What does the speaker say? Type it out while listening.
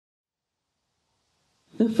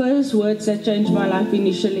The first words that changed my life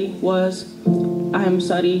initially was, "I'm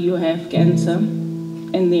sorry, you have cancer."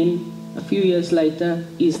 And then a few years later,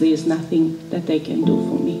 there's nothing that they can do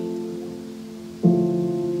for me.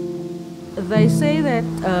 They say that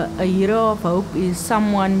a hero of hope is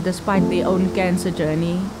someone, despite their own cancer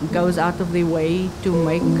journey, goes out of their way to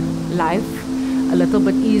make life a little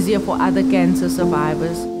bit easier for other cancer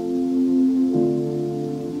survivors.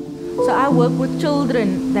 So I work with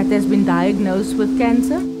children that has been diagnosed with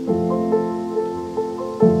cancer.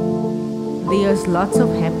 There's lots of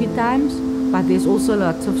happy times, but there's also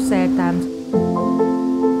lots of sad times.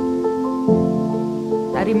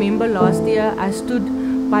 I remember last year I stood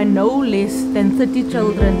by no less than 30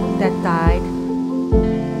 children that died.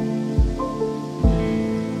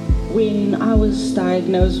 When I was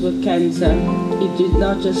diagnosed with cancer, it did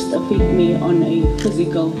not just affect me on a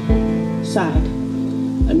physical side,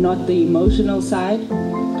 not the emotional side,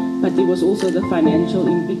 but there was also the financial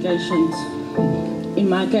implications. In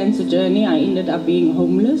my cancer journey, I ended up being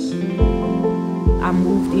homeless. I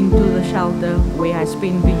moved into the shelter where I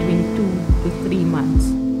spent between 2 to 3 months.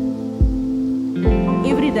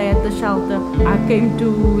 Every day at the shelter, I came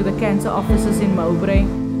to the cancer offices in Mowbray.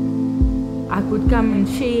 I could come and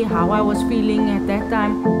share how I was feeling at that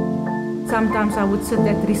time. Sometimes I would sit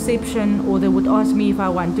at reception, or they would ask me if I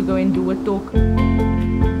want to go and do a talk.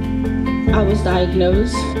 I was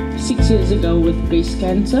diagnosed 6 years ago with breast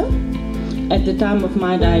cancer. At the time of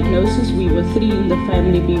my diagnosis, we were 3 in the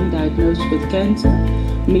family being diagnosed with cancer,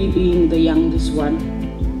 me being the youngest one.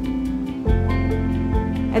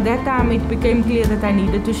 At that time, it became clear that I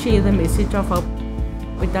needed to share the message of hope.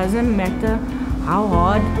 It doesn't matter how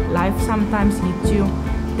hard life sometimes hits you,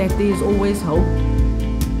 that there is always hope.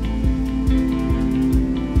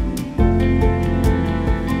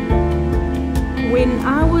 When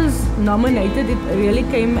I was nominated, it really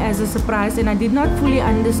came as a surprise, and I did not fully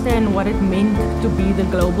understand what it meant to be the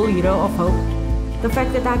Global Hero of Hope. The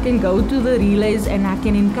fact that I can go to the relays and I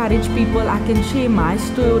can encourage people, I can share my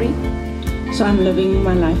story. So I'm living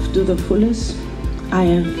my life to the fullest. I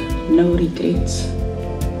have no regrets.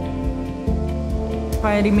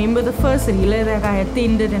 I remember the first relay that I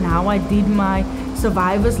attended and how I did my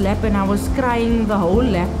survivor's lap, and I was crying the whole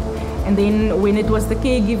lap. And then when it was the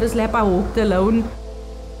caregiver's lap, I walked alone.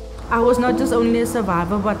 I was not just only a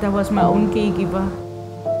survivor, but I was my own caregiver.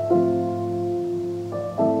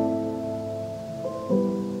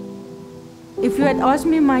 If you had asked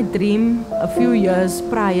me my dream a few years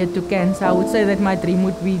prior to cancer, I would say that my dream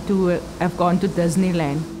would be to have gone to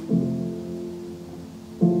Disneyland.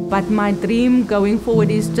 But my dream going forward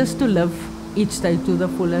is just to live each day to the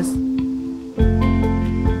fullest.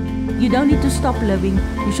 You don't need to stop living,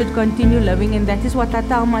 you should continue living, and that is what I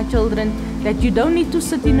tell my children, that you don't need to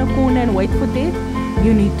sit in a corner and wait for death,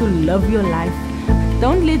 you need to live your life.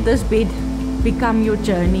 Don't let this bed become your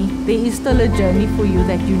journey. There is still a journey for you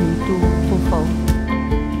that you need to fulfill.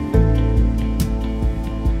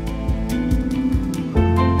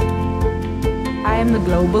 I am the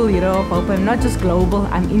Global Hero of Hope. I'm not just global,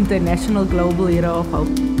 I'm international Global Hero of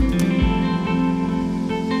Hope.